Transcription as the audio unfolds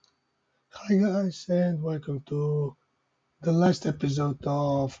Hi guys, and welcome to the last episode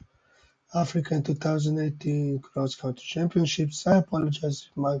of African 2018 Cross Country Championships. I apologize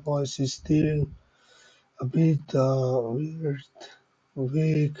if my voice is still a bit weird,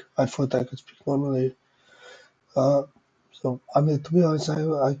 weak. I thought I could speak normally. Uh, to be honest,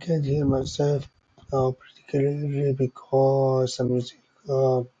 I can't hear myself pretty clearly because I'm using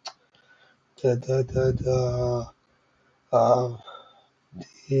uh, the uh,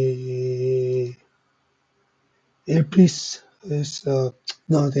 the earpiece is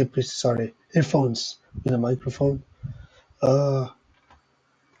not earpiece, sorry, earphones with a microphone. Uh,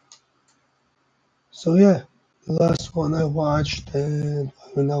 so yeah, the last one I watched and I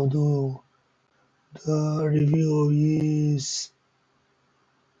will now do the review is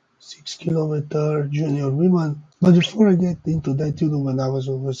 6 kilometer junior women. But before I get into that, when I was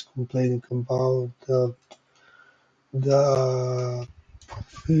always complaining about the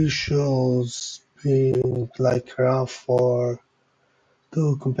officials being like rough for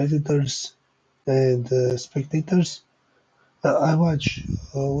the competitors and spectators. I watch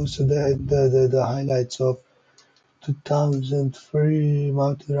also the highlights of 2003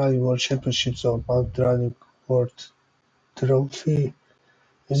 Mountain Running World Championships or Mountain Running World Trophy.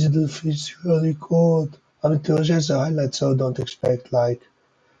 Is it officially called? I mean, it was just a highlight, so don't expect like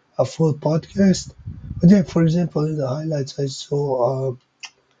a full podcast. But yeah, for example, in the highlights, I saw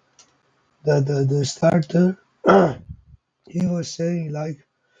the starter. He was saying like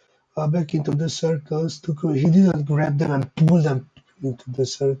back into the circles. He didn't grab them and pull them into the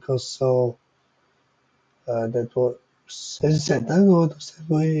circles, so that was, as I said, I don't know what was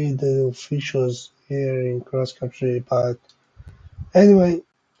the way the officials here in cross country, but anyway,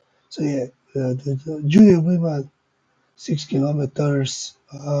 so yeah, the junior women 6 kilometers.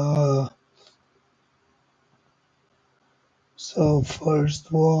 So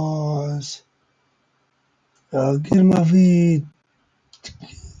first was Girmavit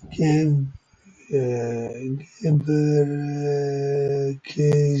Geb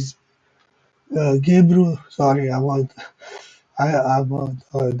Gebru. Sorry, if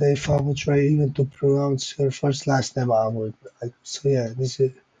I would try even to pronounce her first last name, I would. So yeah, this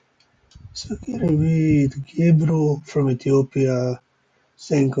is so here with Gebru from Ethiopia.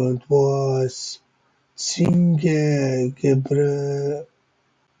 Second was Singe Gebrerufal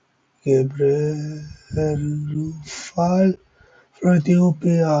from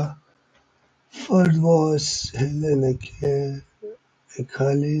Ethiopia. Third was Helene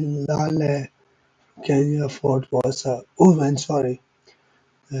Kalilale, Kenya. Fourth was Owen, sorry.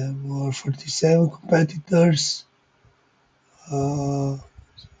 There were 47 competitors. Uh,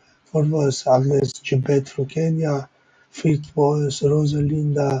 Fourth was Agnes Jebet from Kenya. Fifth was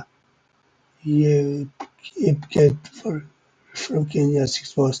Rosalinda Yepket from Kenya.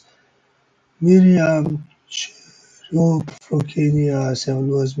 Sixth was Miriam Cherub from Kenya.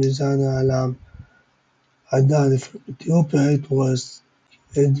 Seventh was Mizana Alam Adnan from Ethiopia. Eighth was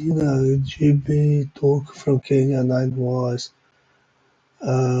Edina Tok from Kenya. Ninth was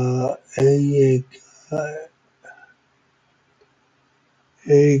Eyeg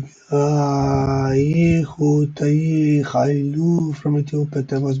Yehutai Hailu from Ethiopia.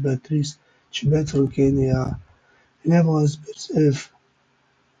 10 was Beatrice Chebet from Kenya. 11 was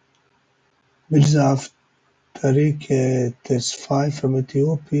Birzaf Tariq Tesfai from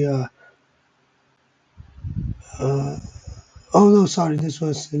Ethiopia. Oh no, sorry, this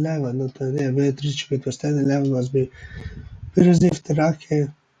was 11, not 10. Yeah, Beatrice Chebet was 10. 11 was Birzaf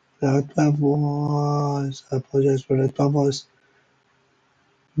Tariq. 12 was, I apologize for that, 12 was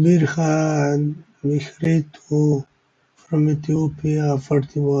Mirhan Mihretu from Ethiopia.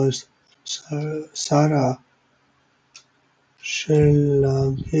 14 was Sarah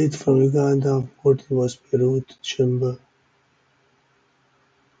Shelangit from Uganda. 14 was Perut Chemtai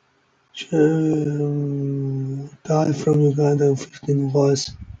from Uganda. And 15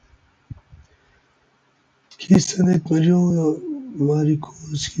 was Kisanet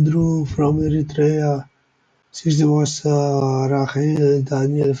Maricus Kidru from Eritrea. 16 was Rachel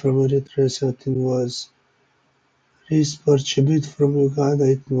Daniel from Eritrea. 17 was Risper Chebet from Uganda.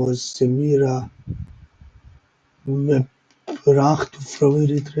 18 was Semira Meprachtu from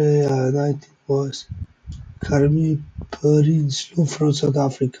Eritrea. 19 was Carmi Prinsloo from South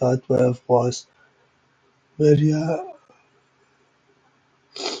Africa. 12 was Maria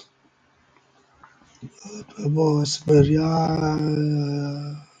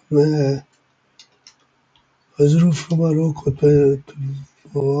Azrou from Morocco.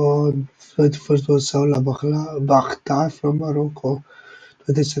 21st was Saula Bakhtar from Morocco.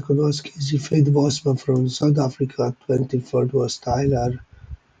 22nd was Casey Faith Bosman from South Africa. 23rd was Tyler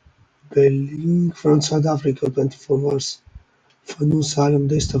Belling from South Africa, 24 was Fanu Salem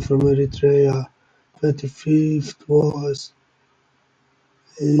Desta from Eritrea, 25th was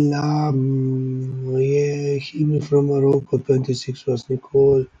Lamyehimi from Morocco, 26 was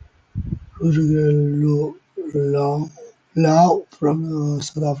Nicole Rudiger Lau from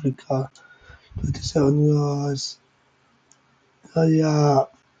South Africa, 27 was Aya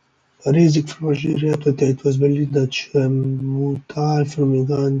Rizik from Algeria, 28 was Belinda Chemutai from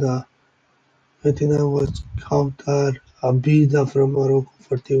Uganda, 29 was Kautar Abida from Morocco,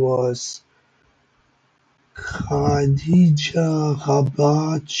 40 was Khadija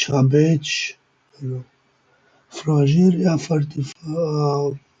Ghabech from Algeria,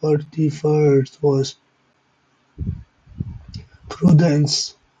 41st was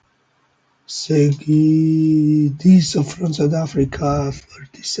Prudence Seguidisa from South Africa,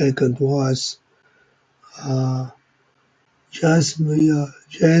 42nd was uh, Jasmine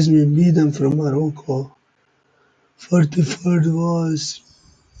Bidem from Morocco, 43rd was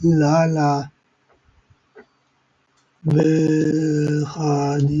Lala Belhadine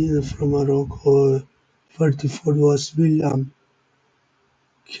from Morocco, 44th was William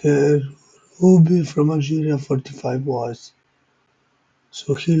Keroubi from Algeria, 45 was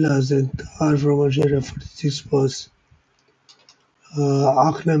Sohila Zentar from Algeria, 46 was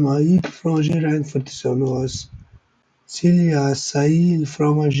Akhlem Aib from Algeria, and 47 was Celia Sail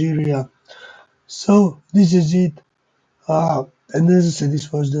from Algeria. So this is it. And as I said,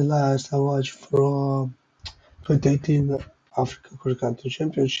 this was the last I watched from 2018 Africa Cross Country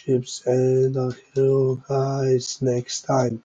Championships, and I'll see you guys next time.